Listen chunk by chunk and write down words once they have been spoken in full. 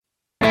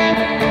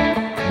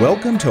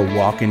Welcome to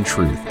Walk in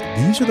Truth.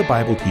 These are the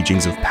Bible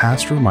teachings of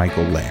Pastor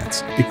Michael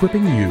Lance,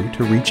 equipping you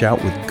to reach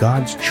out with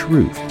God's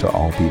truth to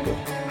all people.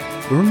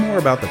 Learn more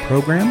about the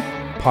program,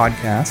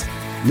 podcast,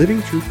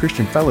 Living Truth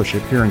Christian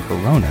Fellowship here in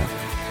Corona,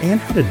 and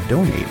how to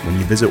donate when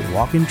you visit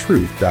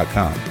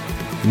walkintruth.com.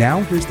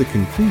 Now here's the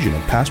conclusion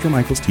of Pastor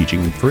Michael's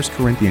teaching in 1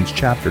 Corinthians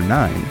chapter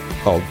 9,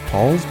 called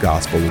Paul's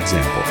Gospel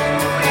Example.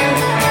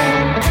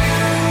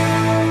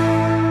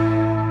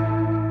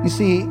 You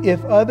see,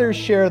 if others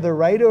share the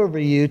right over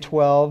you,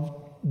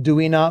 12, do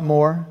we not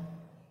more?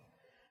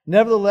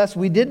 Nevertheless,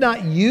 we did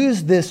not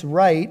use this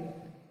right,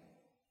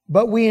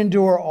 but we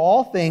endure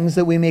all things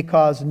that we may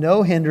cause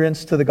no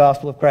hindrance to the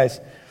gospel of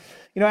Christ.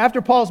 You know,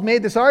 after Paul's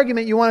made this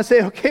argument, you want to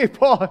say, okay,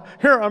 Paul,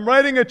 here, I'm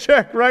writing a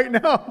check right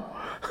now.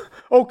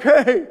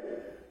 Okay.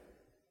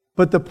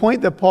 But the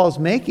point that Paul's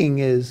making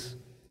is,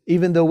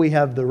 even though we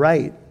have the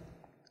right,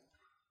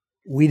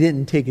 we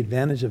didn't take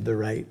advantage of the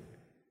right.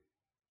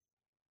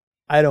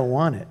 I don't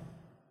want it.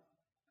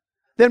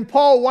 Then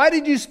Paul, why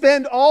did you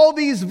spend all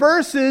these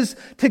verses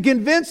to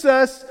convince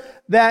us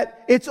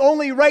that it's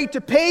only right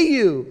to pay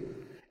you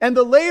and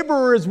the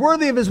laborer is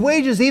worthy of his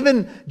wages?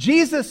 Even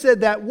Jesus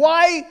said that.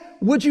 Why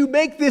would you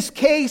make this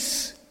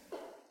case?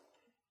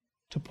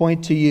 To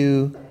point to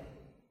you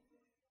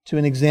to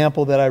an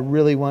example that I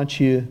really want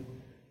you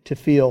to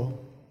feel.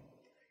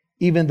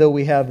 Even though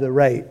we have the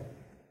right,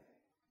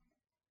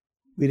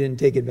 we didn't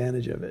take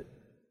advantage of it.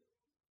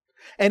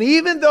 And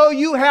even though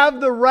you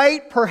have the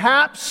right,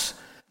 perhaps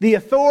the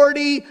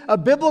authority, a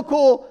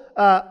biblical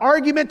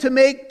argument to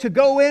make to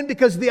go in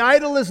because the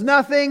idol is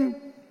nothing,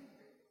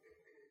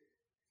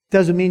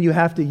 doesn't mean you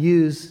have to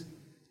use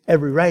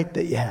every right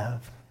that you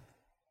have.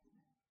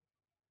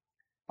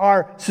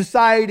 Our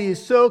society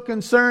is so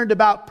concerned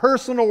about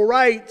personal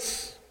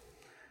rights,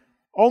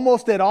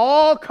 almost at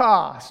all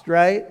cost,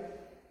 right?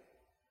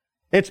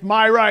 It's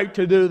my right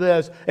to do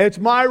this. It's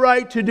my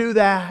right to do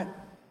that.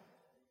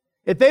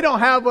 If they don't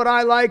have what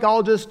I like,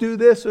 I'll just do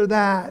this or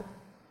that.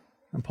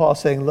 And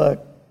Paul's saying,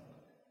 look,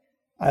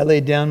 I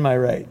laid down my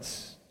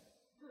rights.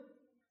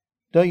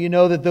 Don't you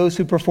know that those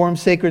who perform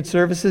sacred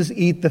services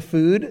eat the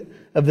food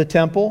of the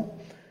temple?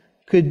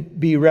 Could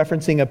be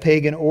referencing a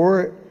pagan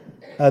or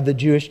the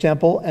Jewish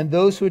temple. And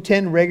those who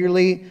attend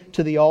regularly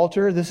to the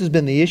altar, this has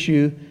been the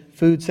issue,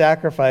 food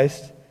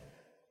sacrificed,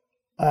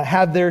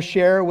 have their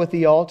share with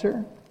the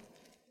altar.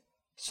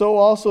 So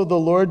also the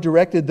Lord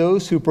directed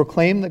those who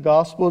proclaim the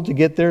gospel to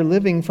get their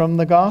living from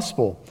the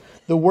gospel.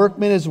 The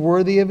workman is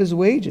worthy of his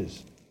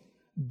wages.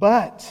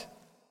 But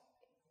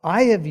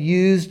I have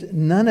used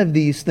none of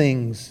these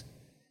things,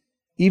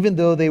 even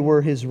though they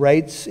were his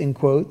rights, in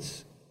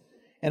quotes.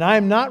 And I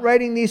am not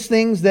writing these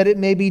things that it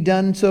may be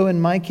done so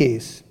in my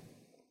case.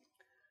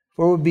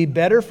 For it would be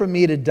better for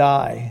me to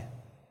die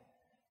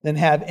than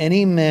have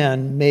any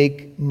man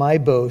make my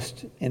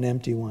boast an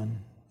empty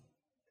one.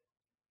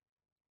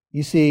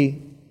 You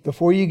see,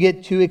 before you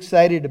get too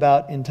excited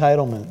about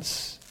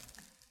entitlements,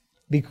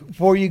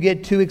 before you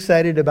get too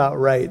excited about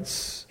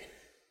rights,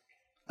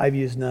 I've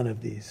used none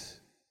of these.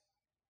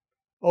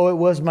 Oh, it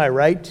was my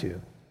right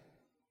to,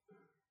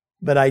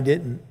 but I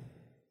didn't.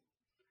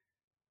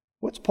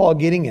 What's Paul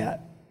getting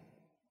at?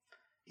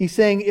 He's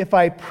saying, if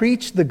I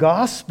preach the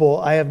gospel,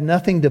 I have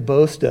nothing to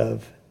boast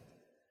of,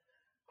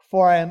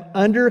 for I am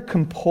under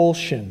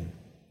compulsion.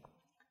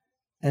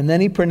 And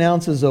then he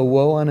pronounces a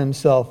woe on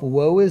himself.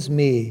 Woe is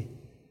me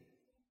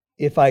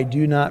if I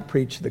do not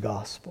preach the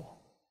gospel.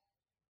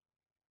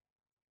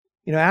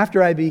 You know,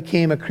 after I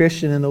became a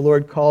Christian and the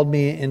Lord called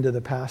me into the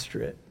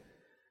pastorate,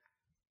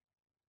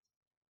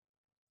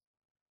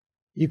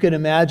 you could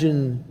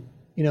imagine,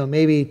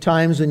 maybe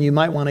times when you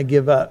might want to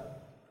give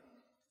up.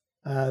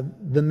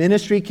 The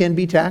ministry can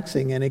be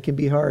taxing and it can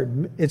be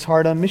hard. It's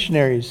hard on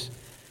missionaries.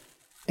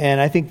 And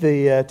I think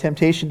the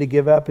temptation to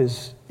give up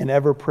is an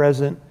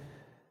ever-present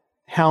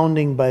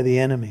hounding by the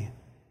enemy.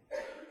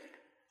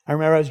 I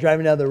remember I was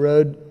driving down the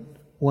road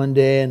one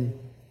day and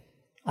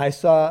I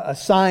saw a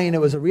sign.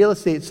 It was a real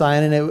estate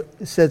sign and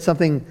it said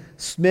something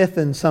Smith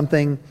and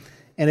something,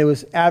 and it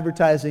was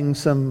advertising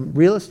some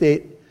real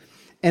estate.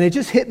 And it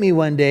just hit me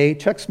one day.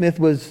 Chuck Smith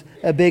was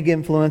a big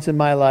influence in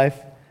my life.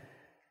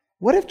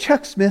 What if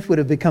Chuck Smith would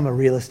have become a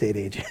real estate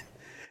agent?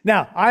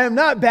 Now, I am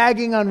not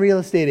bagging on real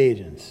estate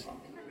agents.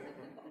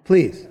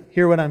 Please,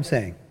 hear what I'm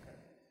saying.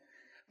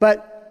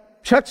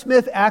 But Chuck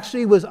Smith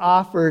actually was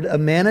offered a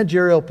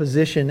managerial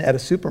position at a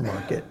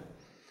supermarket.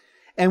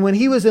 And when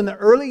he was in the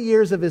early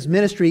years of his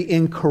ministry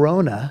in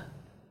Corona,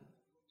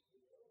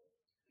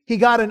 he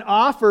got an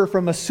offer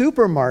from a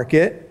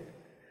supermarket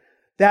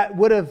that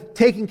would have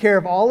taken care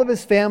of all of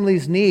his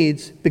family's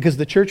needs because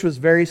the church was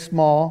very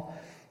small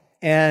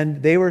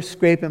and they were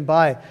scraping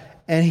by.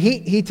 And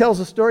he tells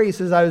a story. He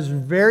says, I was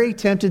very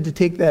tempted to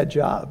take that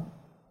job.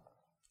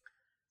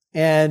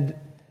 And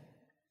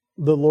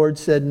the Lord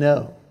said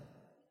no.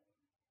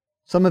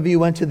 Some of you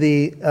went to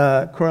the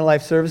Corona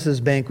Life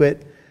Services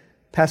banquet.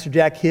 Pastor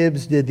Jack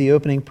Hibbs did the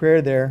opening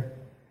prayer there.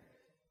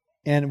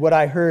 And what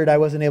I heard, I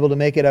wasn't able to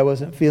make it. I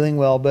wasn't feeling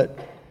well. But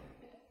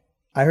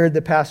I heard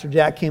that Pastor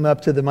Jack came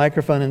up to the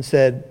microphone and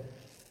said,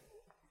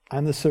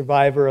 I'm the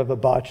survivor of a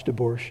botched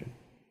abortion.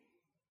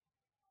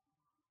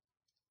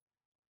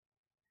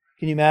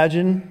 Can you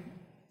imagine?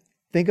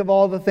 Think of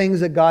all the things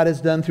that God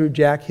has done through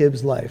Jack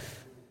Hibbs'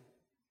 life.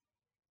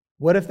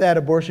 What if that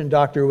abortion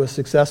doctor was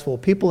successful?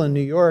 People in New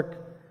York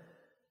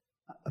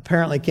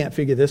apparently can't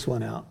figure this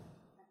one out.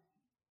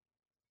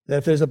 That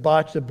if there's a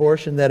botched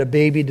abortion, that a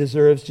baby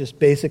deserves just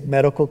basic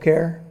medical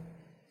care.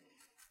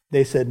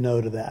 They said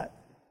no to that.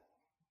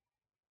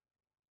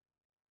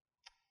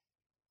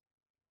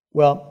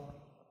 Well,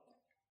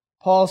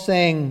 Paul's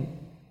saying,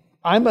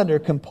 I'm under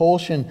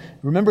compulsion.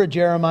 Remember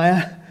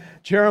Jeremiah?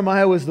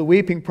 Jeremiah was the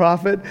weeping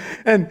prophet.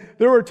 And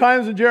there were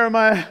times when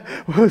Jeremiah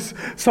was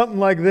something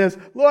like this.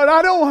 Lord,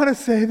 I don't want to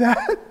say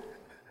that.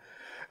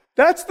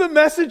 That's the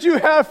message you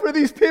have for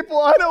these people.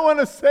 I don't want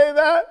to say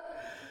that.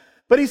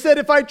 But he said,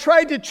 if I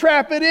tried to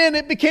trap it in,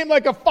 it became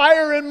like a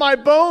fire in my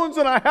bones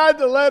and I had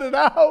to let it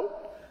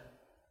out.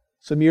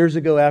 Some years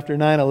ago, after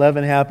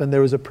 9/11 happened,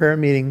 there was a prayer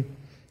meeting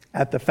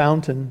at the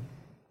Fountain.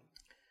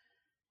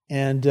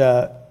 And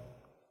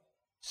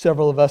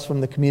several of us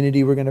from the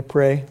community were going to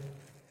pray.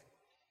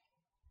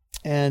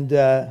 And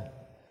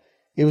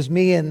it was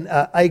me and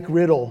Ike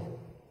Riddle.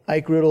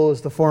 Ike Riddle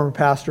is the former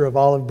pastor of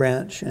Olive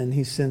Branch, and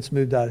he's since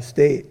moved out of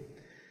state.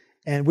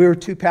 And we were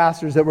two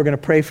pastors that were going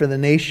to pray for the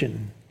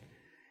nation.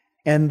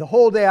 And the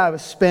whole day I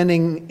was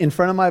spending in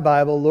front of my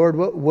Bible, Lord,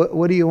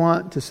 what do you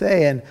want to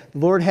say? And the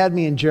Lord had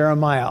me in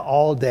Jeremiah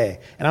all day.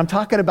 And I'm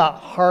talking about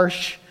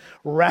harsh,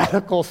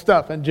 radical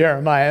stuff in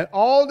Jeremiah.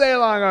 All day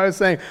long I was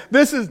saying,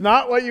 this is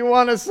not what you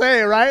want to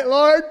say, right,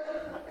 Lord?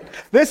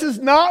 This is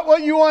not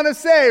what you want to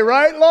say,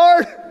 right,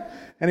 Lord?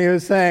 And he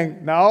was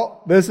saying,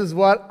 no, this is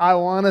what I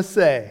want to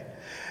say.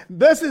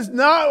 This is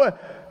not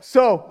what...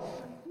 So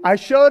I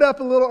showed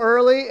up a little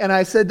early and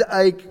I said to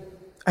Ike,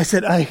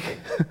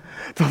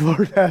 the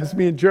Lord has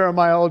me in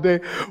Jeremiah all day.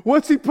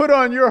 What's he put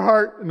on your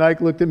heart? And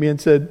Ike looked at me and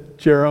said,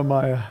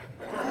 Jeremiah.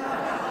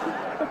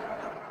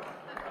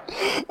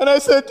 And I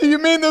said, do you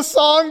mean the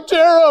song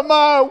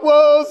Jeremiah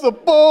was a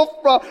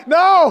bullfrog?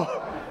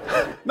 No,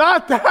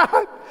 not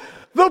that.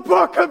 The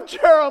book of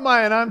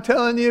Jeremiah. And I'm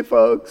telling you,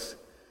 folks,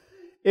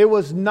 it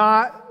was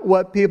not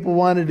what people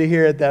wanted to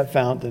hear at that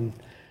fountain.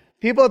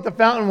 People at the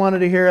fountain wanted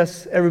to hear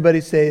us,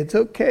 everybody say, it's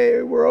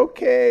okay, we're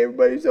okay,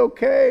 everybody's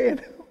okay.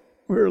 And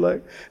we were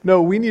like,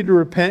 no, we need to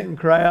repent and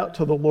cry out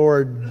to the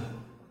Lord.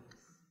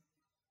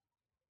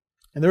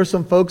 And there were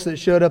some folks that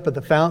showed up at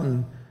the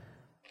fountain,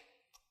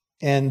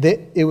 and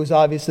it was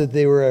obvious that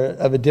they were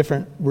of a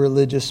different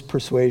religious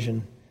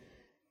persuasion.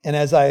 And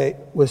as I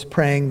was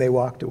praying, they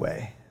walked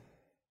away.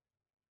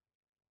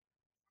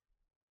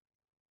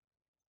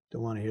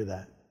 Don't want to hear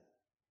that.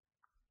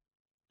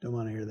 Don't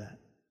want to hear that.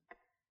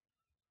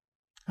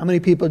 How many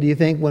people do you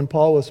think when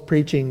Paul was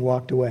preaching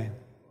walked away?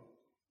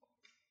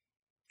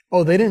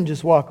 Oh, they didn't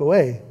just walk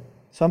away.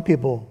 Some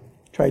people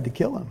tried to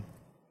kill him.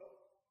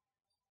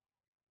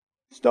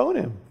 Stone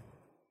him.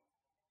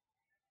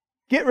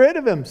 Get rid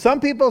of him. Some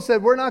people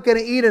said, we're not going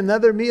to eat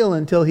another meal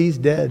until he's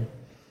dead.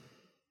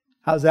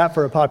 How's that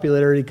for a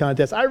popularity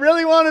contest? I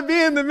really want to be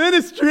in the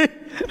ministry.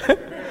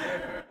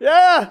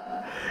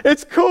 Yeah,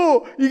 it's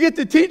cool. You get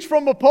to teach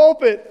from a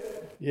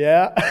pulpit.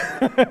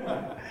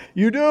 Yeah,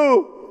 you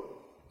do.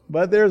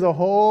 But there's a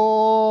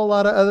whole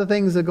lot of other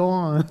things that go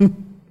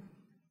on.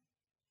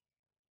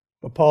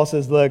 But Paul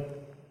says, look,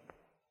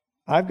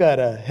 I've got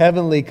a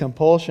heavenly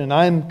compulsion.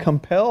 I'm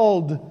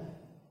compelled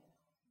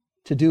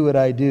to do what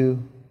I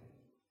do.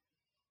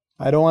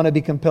 I don't want to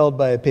be compelled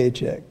by a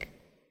paycheck.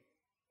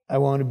 I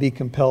want to be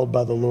compelled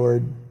by the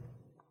Lord.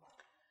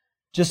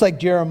 Just like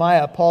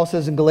Jeremiah, Paul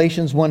says in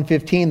Galatians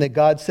 1:15 that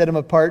God set him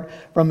apart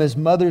from his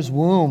mother's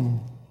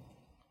womb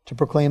to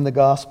proclaim the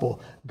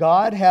gospel.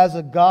 God has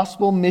a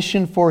gospel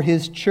mission for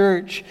His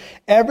church.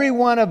 Every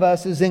one of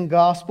us is in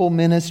gospel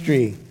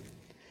ministry.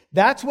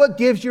 That's what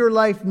gives your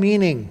life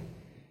meaning.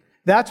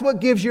 That's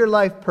what gives your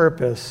life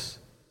purpose,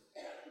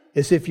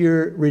 is if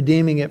you're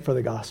redeeming it for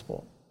the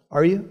gospel.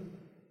 Are you?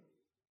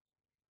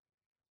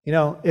 You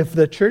know, if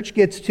the church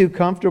gets too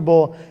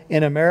comfortable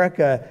in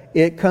America,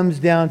 it comes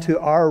down to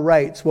our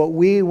rights, what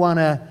we want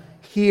to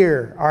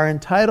hear, our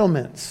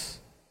entitlements.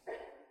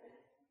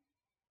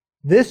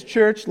 This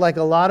church, like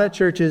a lot of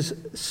churches,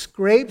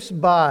 scrapes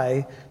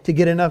by to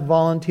get enough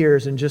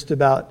volunteers in just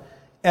about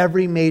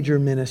every major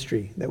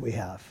ministry that we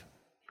have.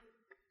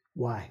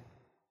 Why?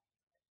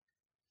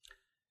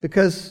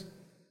 Because,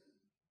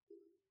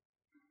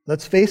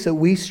 let's face it,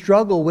 we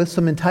struggle with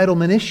some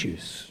entitlement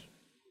issues.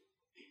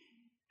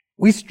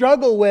 We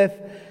struggle with,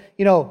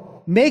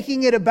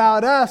 making it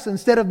about us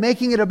instead of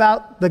making it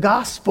about the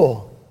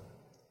gospel.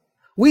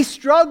 We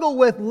struggle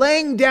with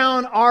laying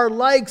down our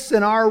likes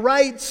and our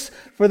rights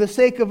for the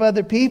sake of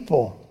other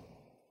people.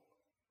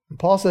 And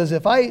Paul says,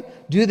 if I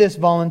do this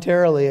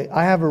voluntarily,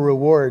 I have a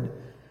reward.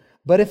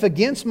 But if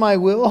against my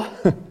will,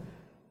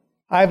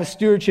 I have a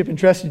stewardship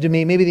entrusted to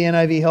me. Maybe the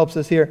NIV helps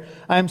us here.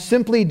 I'm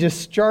simply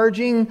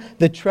discharging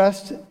the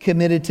trust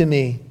committed to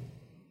me.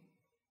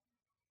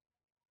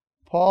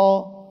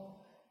 Paul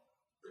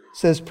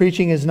says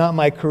preaching is not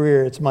my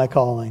career, it's my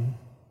calling.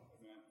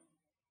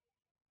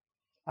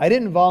 I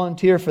didn't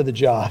volunteer for the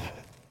job.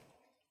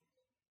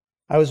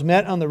 I was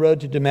met on the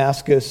road to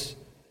Damascus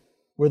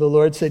where the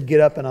Lord said,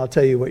 get up and I'll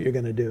tell you what you're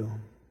going to do.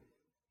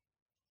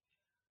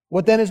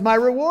 What then is my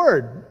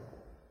reward?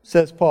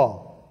 Says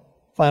Paul.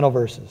 Final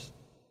verses.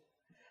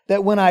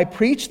 That when I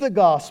preach the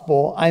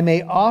gospel, I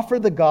may offer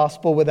the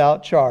gospel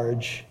without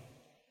charge,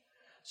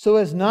 so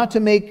as not to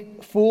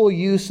make full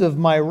use of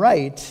my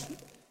right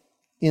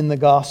in the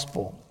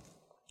gospel.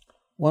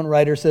 One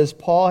writer says,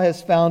 Paul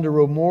has found a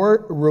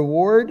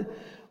reward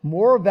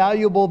more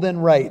valuable than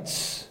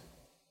rights.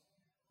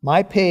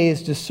 My pay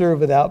is to serve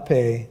without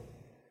pay.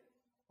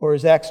 Or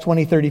as Acts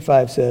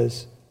 20:35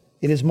 says,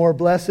 it is more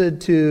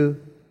blessed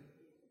to,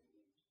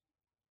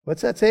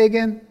 what's that say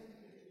again?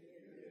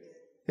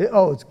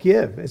 It's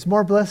give. It's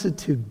more blessed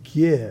to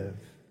give.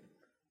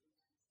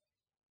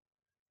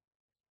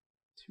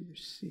 To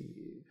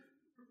receive.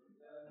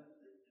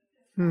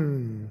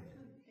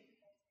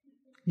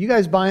 You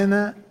guys buying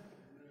that?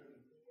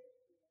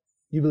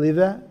 You believe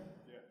that?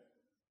 Yeah.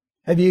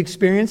 Have you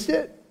experienced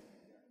it?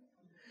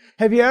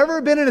 Have you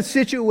ever been in a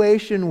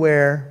situation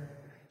where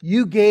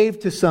you gave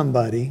to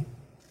somebody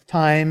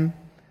time,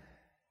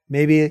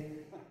 maybe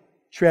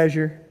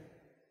treasure,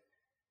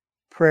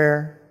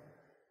 prayer?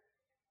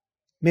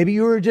 Maybe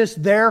you were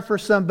just there for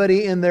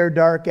somebody in their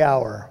dark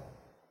hour.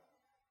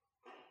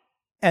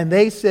 And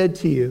they said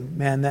to you,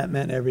 man, that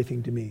meant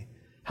everything to me.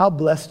 How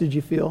blessed did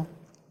you feel?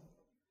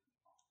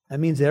 That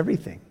means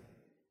everything.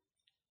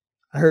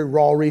 I heard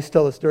Raul Reese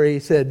tell a story. He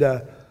said,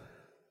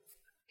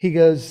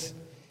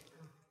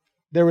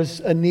 there was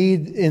a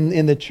need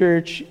in the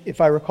church,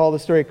 if I recall the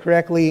story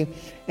correctly,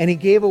 and he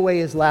gave away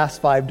his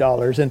last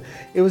 $5. And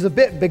it was a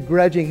bit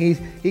begrudging.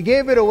 He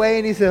gave it away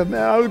and he said,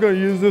 man, I was going to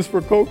use this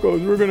for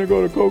Coco's. We're going to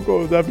go to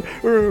Coco's.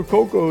 We're going to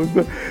Coco's.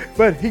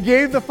 But he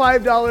gave the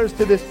 $5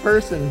 to this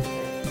person.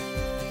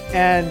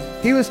 And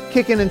he was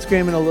kicking and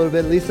screaming a little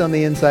bit, at least on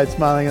the inside,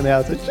 smiling on the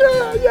outside.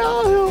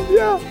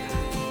 Yeah.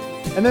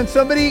 And then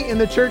somebody in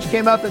the church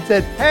came up and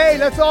said, hey,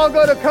 let's all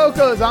go to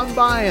Coco's. I'm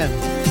buying.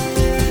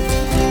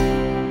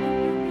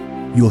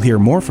 You'll hear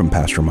more from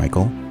Pastor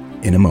Michael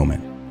in a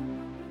moment.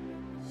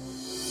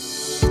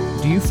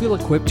 Do you feel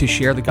equipped to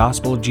share the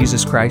gospel of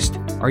Jesus Christ?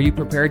 Are you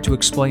prepared to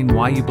explain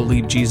why you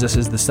believe Jesus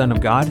is the Son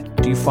of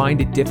God? Do you find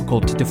it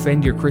difficult to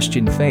defend your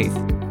Christian faith?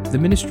 The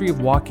Ministry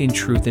of Walk in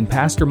Truth and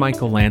Pastor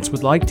Michael Lance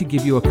would like to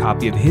give you a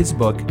copy of his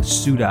book,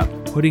 Suit Up,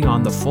 Putting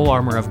on the Full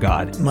Armor of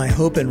God. My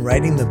hope in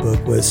writing the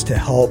book was to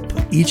help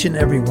each and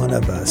every one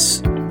of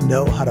us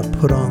know how to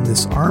put on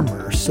this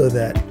armor so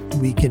that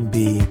we can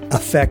be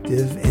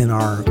effective in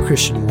our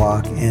Christian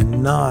walk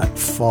and not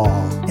fall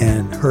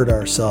and hurt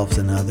ourselves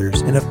and others.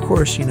 And of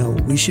course,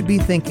 we should be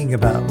thinking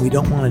about, we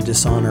don't want to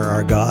dishonor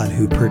our God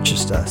who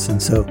purchased us.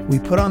 And so we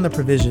put on the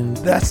provision.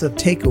 That's the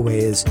takeaway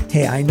is,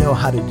 hey, I know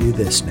how to do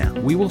this now.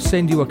 We will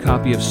send you a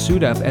copy of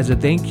Suit Up as a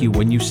thank you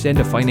when you send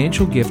a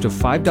financial gift of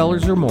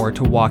 $5 or more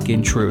to Walk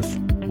in Truth.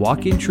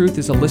 Walk in Truth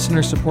is a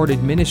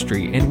listener-supported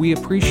ministry, and we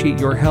appreciate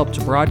your help to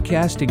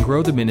broadcast and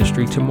grow the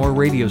ministry to more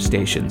radio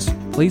stations.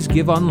 Please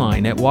give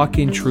online at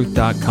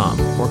walkintruth.com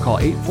or call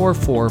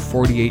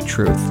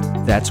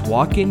 844-48-TRUTH. That's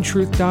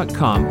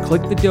walkintruth.com.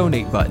 Click the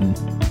donate button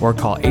or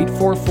call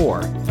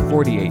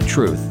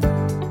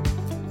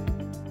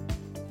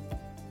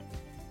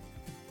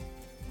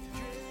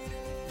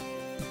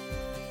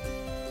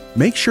 844-48-TRUTH.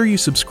 Make sure you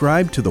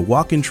subscribe to the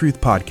Walk in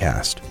Truth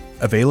podcast,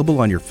 available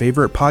on your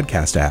favorite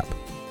podcast app.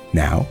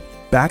 Now,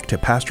 back to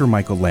Pastor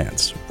Michael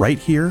Lance, right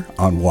here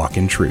on Walk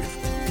in Truth.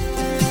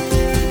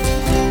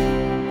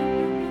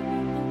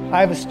 I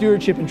have a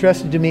stewardship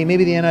entrusted to me.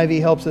 Maybe the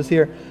NIV helps us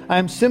here.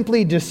 I'm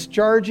simply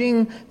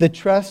discharging the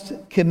trust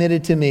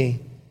committed to me.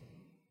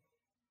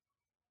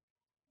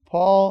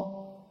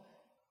 Paul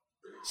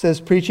says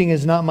preaching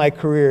is not my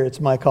career, it's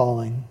my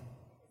calling.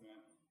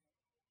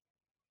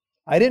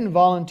 I didn't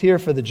volunteer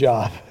for the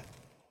job.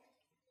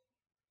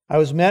 I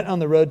was met on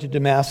the road to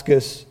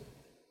Damascus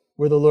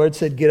where the Lord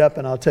said, get up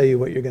and I'll tell you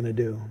what you're going to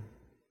do.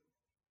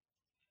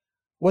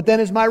 What then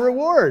is my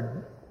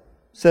reward?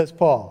 Says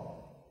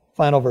Paul.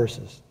 Final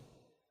verses.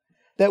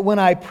 That when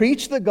I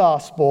preach the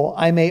gospel,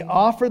 I may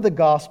offer the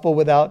gospel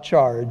without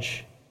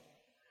charge,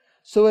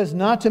 so as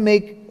not to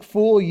make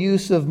full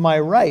use of my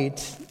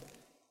right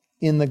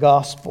in the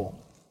gospel.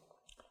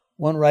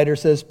 One writer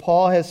says,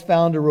 Paul has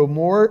found a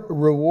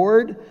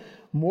reward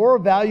more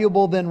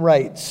valuable than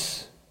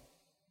rights.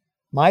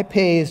 My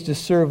pay is to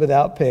serve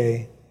without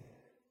pay.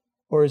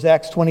 Or as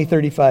Acts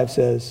 20:35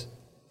 says,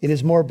 it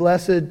is more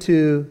blessed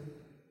to,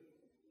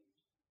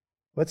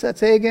 what's that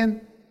say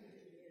again?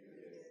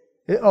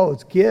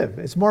 It's give.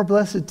 It's more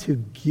blessed to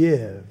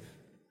give.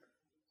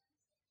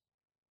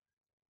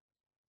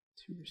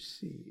 To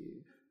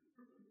receive.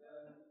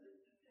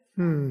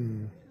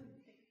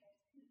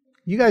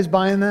 You guys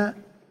buying that?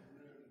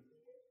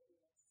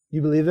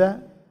 You believe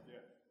that? Yeah.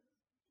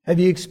 Have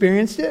you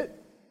experienced it?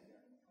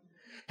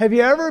 Have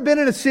you ever been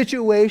in a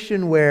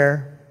situation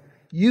where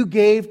you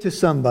gave to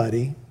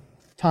somebody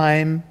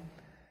time,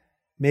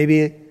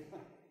 maybe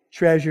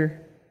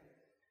treasure,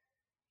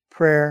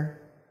 prayer?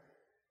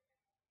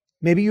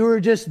 Maybe you were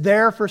just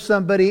there for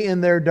somebody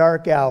in their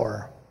dark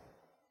hour.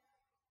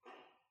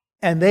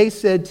 And they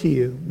said to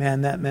you,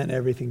 man, that meant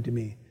everything to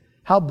me.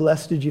 How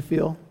blessed did you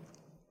feel?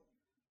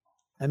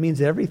 That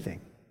means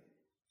everything.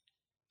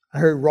 I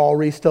heard Raul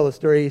Reese tell a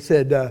story. He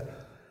said,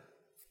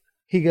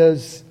 he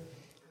goes,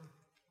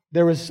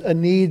 there was a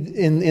need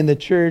in the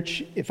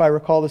church, if I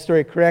recall the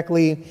story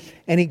correctly,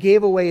 and he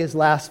gave away his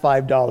last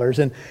 $5.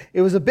 And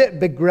it was a bit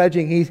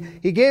begrudging.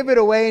 He gave it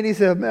away and he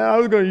said, man, I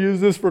was going to use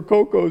this for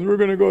Coco's. We're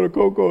going to go to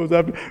Coco's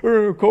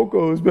after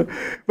Coco's.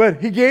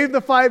 But he gave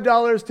the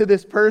 $5 to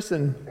this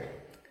person.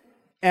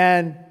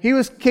 And he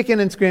was kicking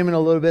and screaming a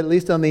little bit, at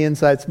least on the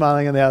inside,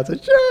 smiling on the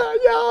outside. Yeah,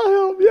 I'll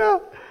help, yeah.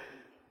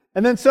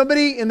 And then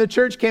somebody in the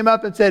church came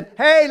up and said,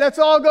 hey, let's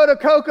all go to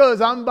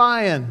Coco's. I'm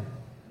buying.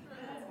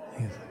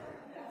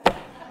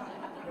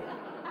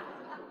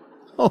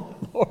 Oh,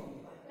 Lord.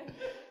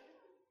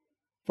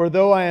 For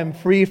though I am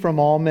free from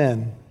all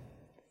men,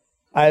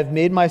 I have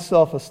made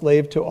myself a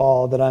slave to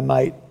all that I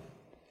might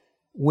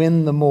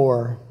win the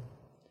more.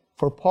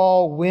 For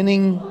Paul,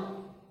 winning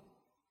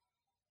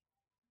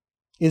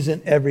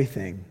isn't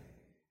everything.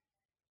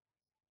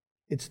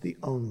 It's the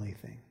only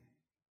thing.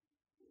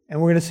 And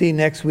we're going to see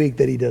next week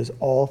that he does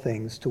all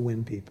things to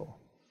win people,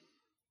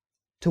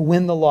 to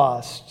win the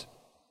lost.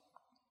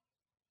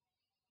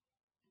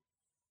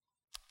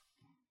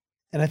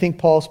 And I think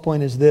Paul's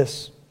point is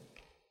this.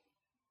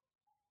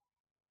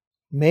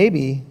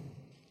 Maybe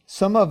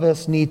some of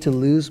us need to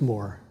lose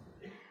more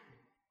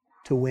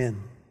to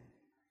win.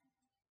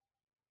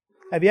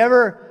 Have you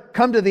ever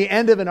come to the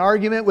end of an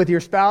argument with your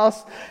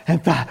spouse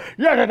and thought,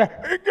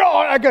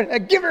 I gotta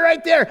give it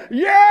right there,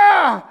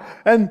 yeah!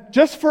 And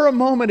just for a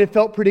moment it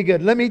felt pretty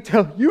good. Let me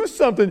tell you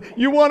something.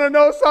 You want to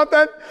know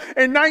something?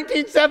 In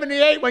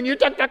 1978, when you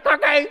took the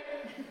cookie,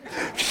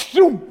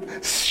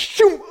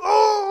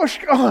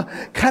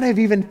 kind of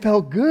even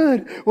felt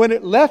good when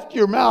it left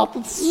your mouth.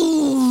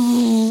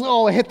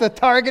 Oh, it hit the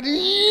target.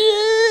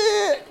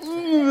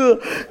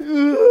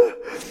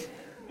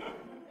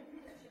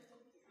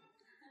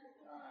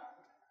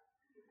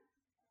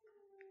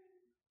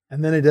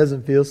 And then it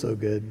doesn't feel so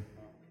good.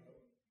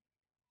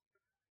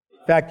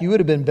 In fact, you would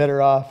have been better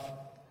off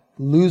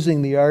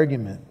losing the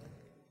argument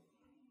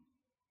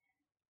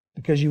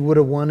because you would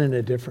have won in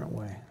a different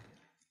way.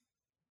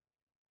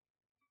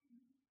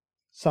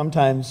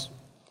 Sometimes,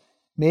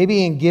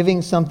 maybe in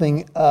giving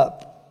something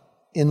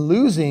up, in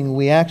losing,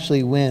 we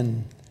actually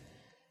win.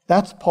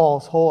 That's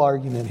Paul's whole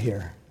argument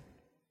here.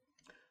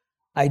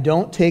 I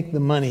don't take the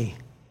money,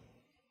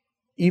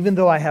 even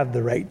though I have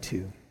the right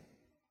to,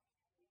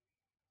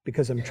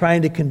 because I'm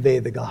trying to convey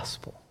the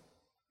gospel.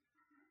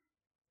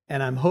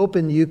 And I'm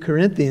hoping you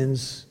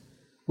Corinthians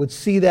would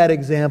see that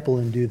example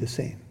and do the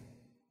same.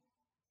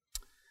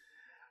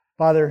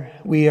 Father,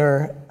 we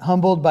are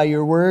humbled by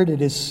your word.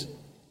 It is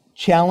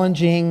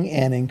challenging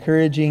and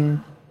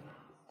encouraging.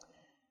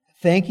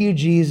 Thank you,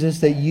 Jesus,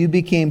 that you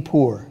became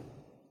poor,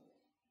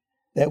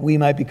 that we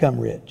might become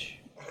rich.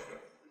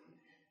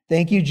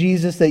 Thank you,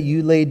 Jesus, that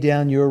you laid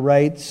down your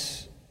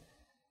rights.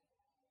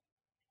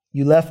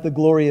 You left the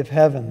glory of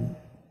heaven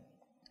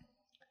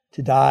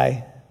to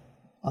die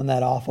on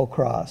that awful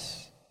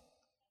cross.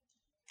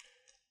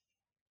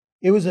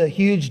 It was a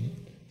huge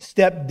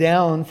step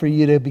down for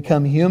you to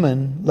become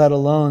human, let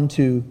alone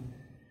to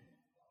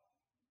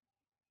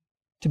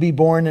be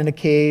born in a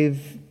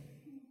cave,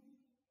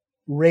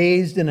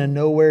 raised in a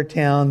nowhere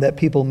town that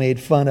people made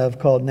fun of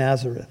called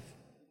Nazareth.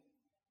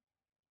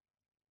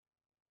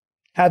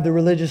 Had the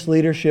religious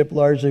leadership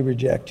largely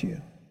reject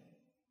you.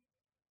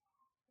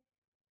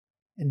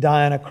 And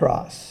die on a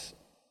cross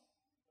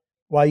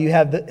while you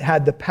had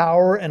the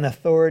power and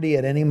authority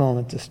at any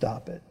moment to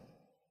stop it.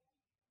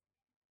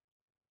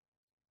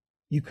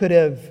 You could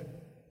have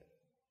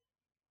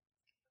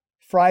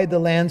fried the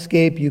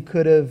landscape, you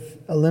could have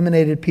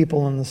eliminated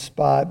people on the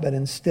spot, but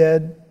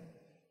instead,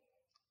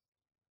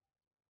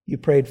 you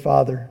prayed,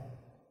 Father,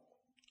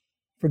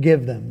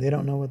 forgive them. They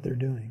don't know what they're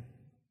doing.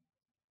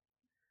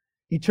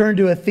 You turned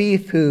to a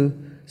thief who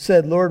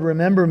said, Lord,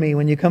 remember me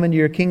when you come into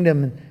your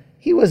kingdom.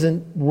 He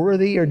wasn't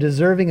worthy or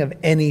deserving of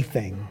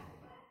anything.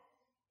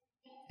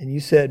 And you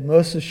said,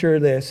 most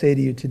assuredly, I say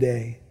to you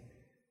today,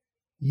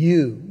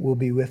 you will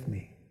be with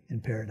me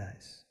in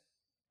paradise.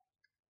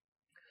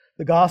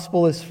 The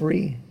gospel is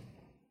free.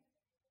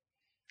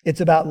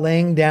 It's about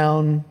laying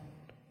down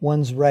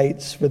one's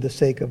rights for the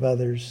sake of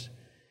others.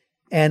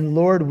 And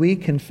Lord, we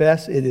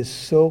confess it is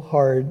so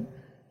hard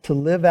to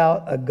live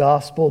out a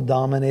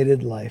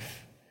gospel-dominated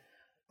life.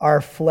 Our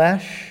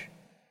flesh,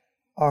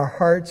 our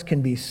hearts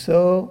can be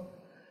so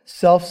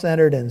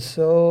self-centered and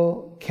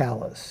so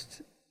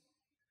calloused.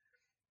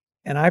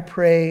 And I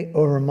pray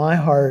over my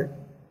heart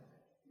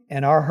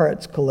and our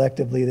hearts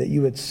collectively that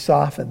you would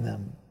soften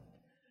them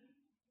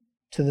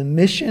to the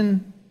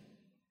mission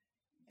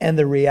and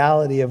the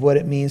reality of what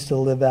it means to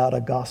live out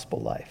a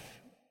gospel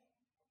life.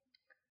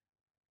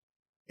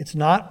 It's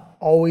not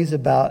always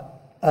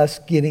about us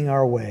getting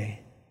our way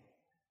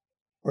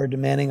or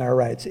demanding our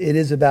rights. It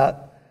is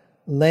about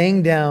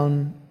laying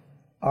down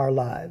our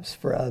lives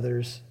for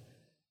others,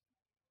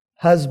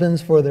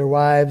 husbands for their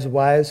wives,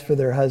 wives for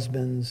their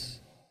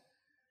husbands,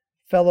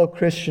 fellow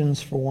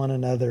Christians for one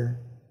another.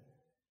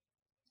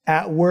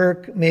 At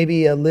work,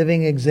 maybe a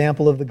living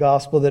example of the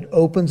gospel that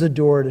opens a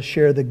door to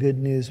share the good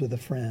news with a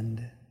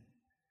friend.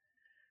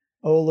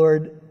 Oh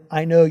Lord,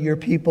 I know your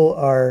people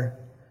are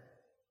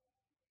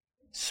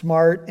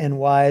smart and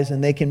wise,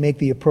 and they can make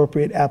the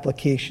appropriate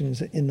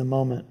applications in the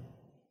moment.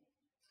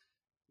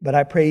 But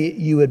I pray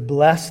you would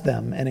bless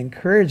them and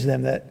encourage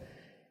them that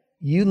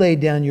you laid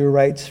down your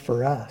rights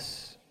for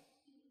us.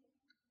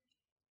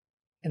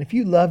 And if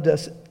you loved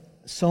us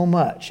so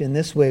much in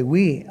this way,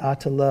 we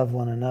ought to love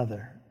one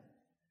another.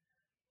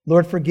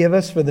 Lord, forgive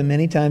us for the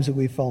many times that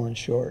we've fallen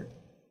short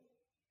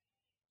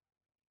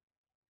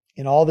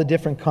in all the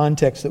different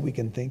contexts that we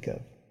can think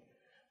of.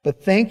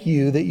 But thank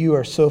you that you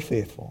are so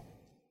faithful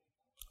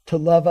to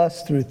love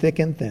us through thick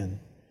and thin.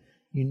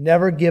 You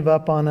never give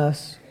up on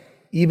us,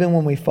 even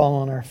when we fall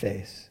on our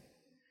face,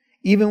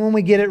 even when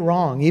we get it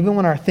wrong, even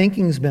when our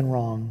thinking's been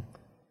wrong,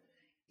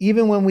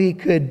 even when we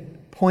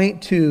could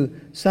point to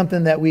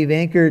something that we've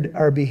anchored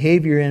our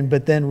behavior in,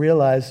 but then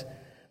realize,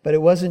 but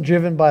it wasn't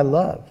driven by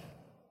love.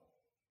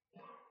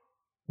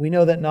 We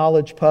know that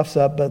knowledge puffs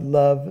up, but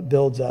love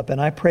builds up.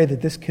 And I pray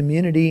that this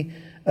community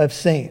of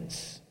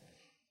saints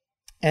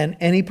and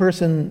any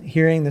person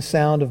hearing the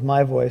sound of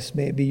my voice,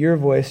 may it be your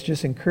voice,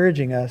 just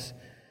encouraging us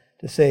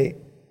to say,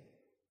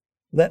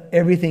 let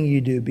everything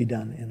you do be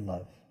done in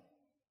love.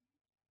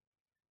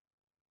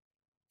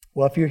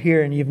 Well, if you're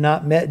here and you've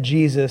not met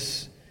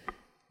Jesus,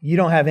 you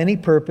don't have any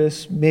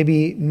purpose.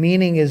 Maybe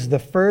meaning is the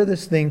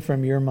furthest thing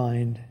from your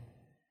mind,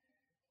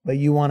 but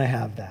you want to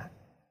have that.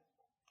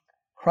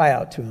 Cry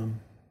out to him.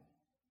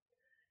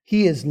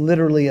 He is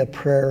literally a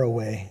prayer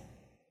away,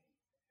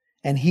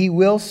 and he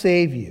will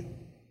save you.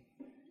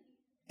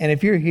 And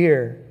if you're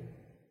here,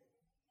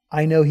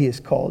 I know he has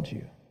called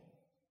you.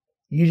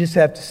 You just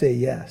have to say,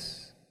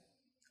 yes,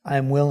 I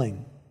am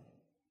willing.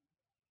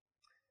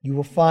 You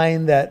will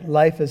find that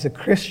life as a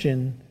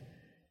Christian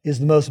is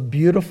the most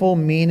beautiful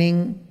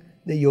meaning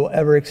that you'll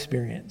ever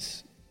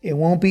experience. It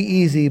won't be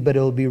easy, but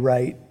it'll be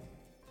right.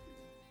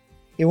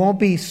 It won't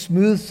be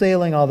smooth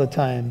sailing all the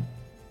time,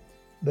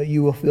 but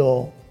you will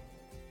feel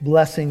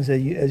blessings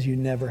as you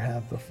never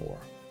have before.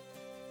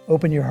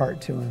 Open your heart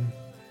to him.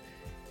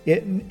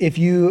 If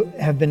you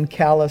have been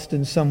calloused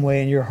in some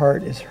way and your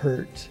heart is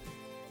hurt,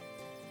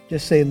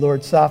 just say,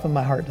 Lord, soften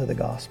my heart to the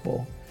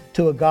gospel,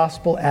 to a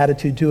gospel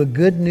attitude, to a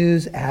good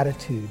news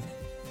attitude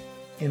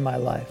in my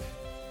life.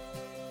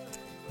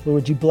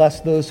 Lord, would you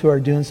bless those who are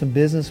doing some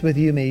business with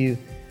you? May you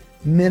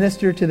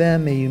minister to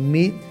them. May you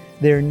meet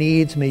their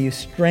needs. May you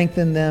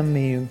strengthen them.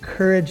 May you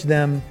encourage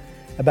them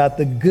about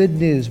the good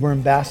news. We're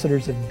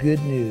ambassadors of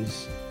good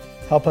news.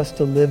 Help us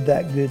to live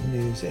that good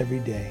news every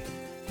day.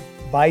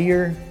 By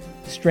your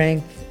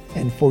strength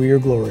and for your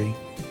glory.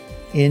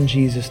 In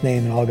Jesus'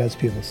 name, and all God's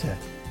people said,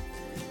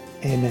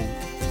 amen.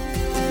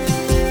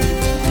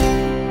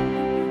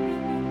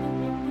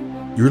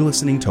 You're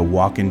listening to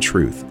Walk in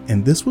Truth,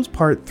 and this was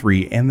part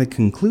 3 and the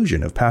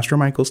conclusion of Pastor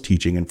Michael's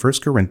teaching in 1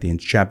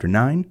 Corinthians chapter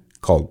 9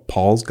 called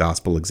Paul's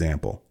Gospel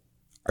Example.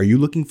 Are you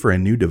looking for a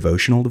new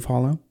devotional to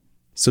follow?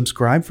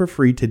 Subscribe for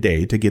free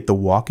today to get the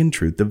Walk in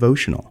Truth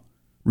devotional.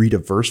 Read a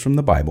verse from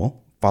the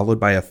Bible, followed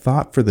by a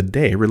thought for the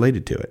day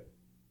related to it.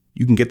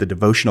 You can get the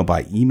devotional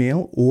by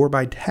email or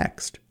by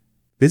text.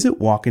 Visit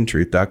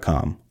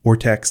walkintruth.com or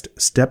text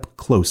STEP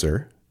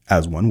CLOSER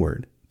as one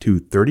word to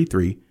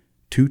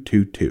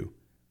 33222.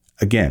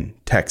 Again,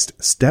 text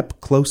STEP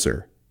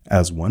CLOSER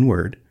as one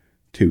word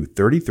to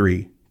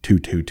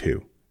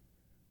 33222.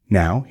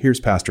 Now, here's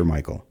Pastor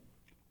Michael.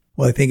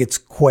 Well, I think it's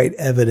quite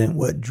evident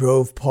what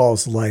drove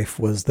Paul's life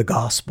was the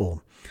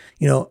gospel.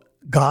 You know,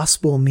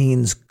 gospel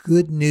means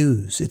good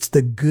news. It's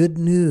the good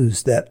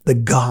news that the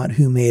God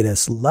who made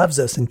us loves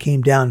us and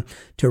came down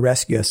to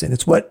rescue us. And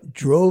it's what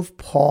drove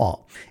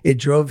Paul. It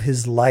drove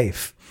his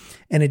life.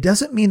 And it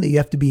doesn't mean that you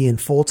have to be in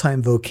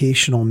full-time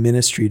vocational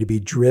ministry to be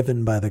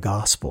driven by the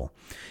gospel.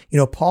 You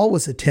know, Paul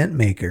was a tent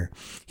maker.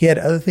 He had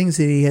other things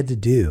that he had to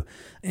do.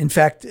 In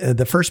fact,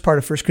 the first part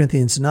of 1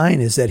 Corinthians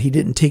 9 is that he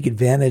didn't take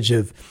advantage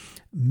of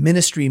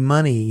ministry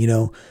money, you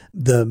know,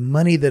 the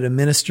money that a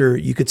minister,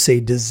 you could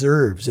say,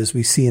 deserves, as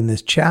we see in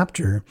this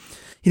chapter.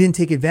 He didn't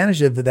take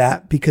advantage of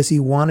that because he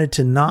wanted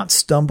to not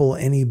stumble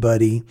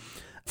anybody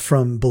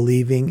from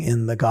believing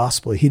in the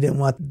gospel. He didn't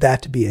want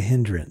that to be a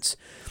hindrance.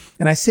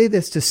 And I say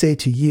this to say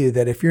to you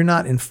that if you're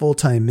not in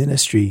full-time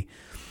ministry,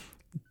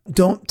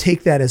 don't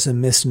take that as a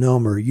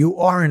misnomer. You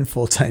are in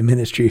full-time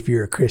ministry if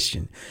you're a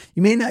Christian.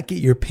 You may not get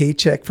your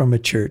paycheck from a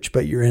church,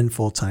 but you're in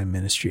full-time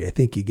ministry. I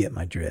think you get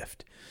my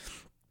drift.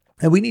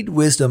 And we need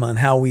wisdom on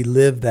how we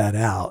live that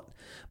out.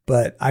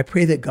 But I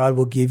pray that God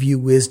will give you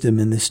wisdom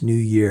in this new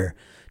year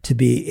to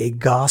be a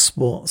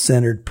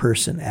gospel-centered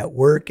person at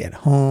work, at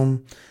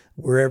home,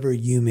 wherever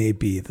you may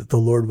be, that the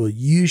Lord will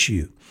use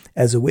you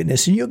as a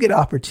witness. And you'll get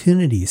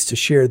opportunities to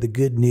share the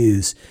good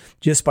news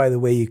just by the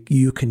way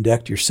you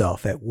conduct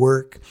yourself at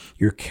work,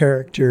 your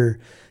character,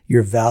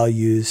 your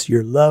values,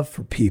 your love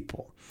for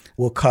people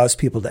will cause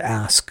people to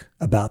ask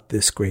about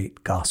this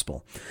great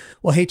gospel.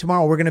 Well, hey,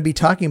 tomorrow we're going to be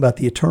talking about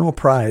the eternal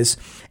prize,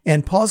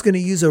 and Paul's going to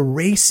use a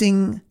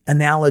racing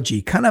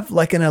analogy, kind of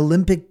like an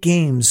Olympic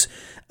Games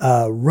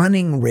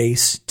running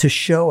race, to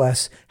show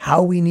us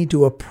how we need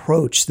to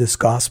approach this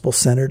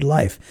gospel-centered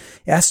life.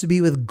 It has to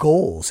be with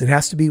goals. It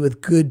has to be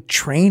with good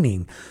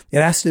training.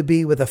 It has to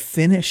be with a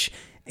finish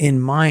in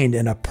mind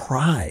and a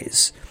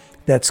prize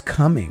that's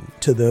coming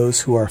to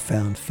those who are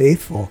found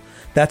faithful.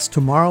 That's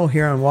tomorrow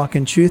here on Walk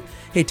in Truth.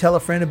 Hey, tell a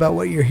friend about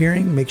what you're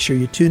hearing. Make sure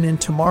you tune in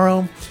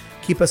tomorrow.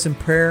 Keep us in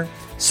prayer.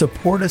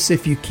 Support us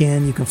if you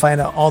can. You can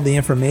find out all the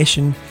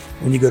information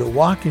when you go to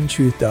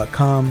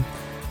walkintruth.com.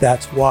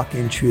 That's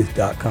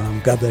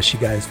walkintruth.com. God bless you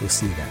guys. We'll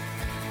see you then.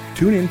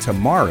 Tune in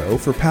tomorrow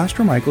for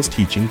Pastor Michael's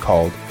teaching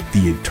called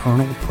The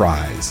Eternal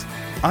Prize.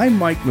 I'm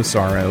Mike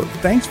Massaro.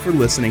 Thanks for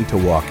listening to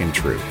Walk in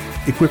Truth,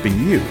 equipping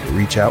you to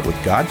reach out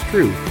with God's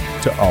truth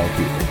to all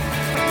people.